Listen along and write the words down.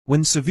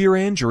When severe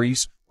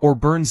injuries or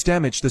burns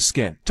damage the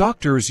skin,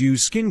 doctors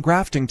use skin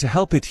grafting to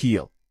help it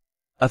heal.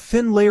 A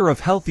thin layer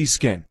of healthy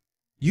skin,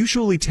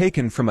 usually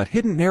taken from a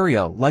hidden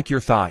area like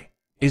your thigh,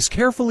 is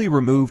carefully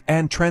removed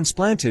and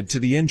transplanted to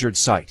the injured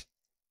site.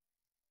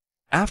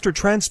 After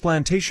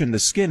transplantation, the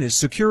skin is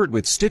secured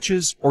with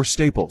stitches or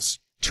staples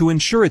to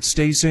ensure it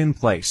stays in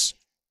place.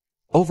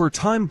 Over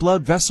time,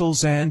 blood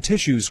vessels and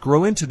tissues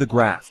grow into the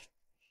graft,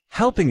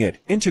 helping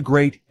it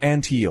integrate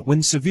and heal.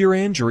 When severe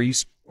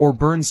injuries or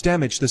burns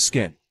damage the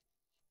skin,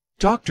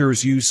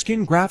 doctors use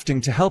skin grafting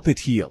to help it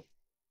heal.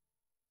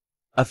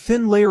 A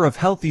thin layer of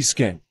healthy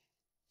skin,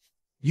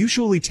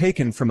 usually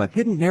taken from a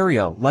hidden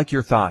area like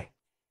your thigh,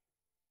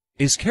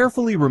 is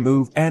carefully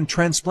removed and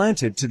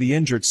transplanted to the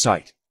injured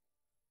site.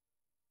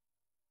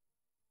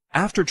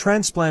 After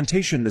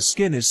transplantation, the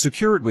skin is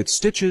secured with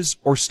stitches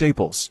or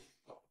staples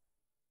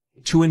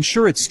to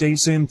ensure it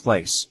stays in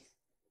place.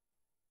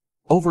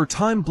 Over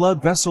time,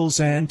 blood vessels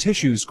and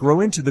tissues grow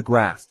into the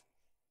graft,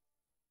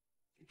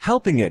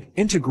 helping it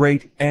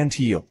integrate and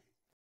heal.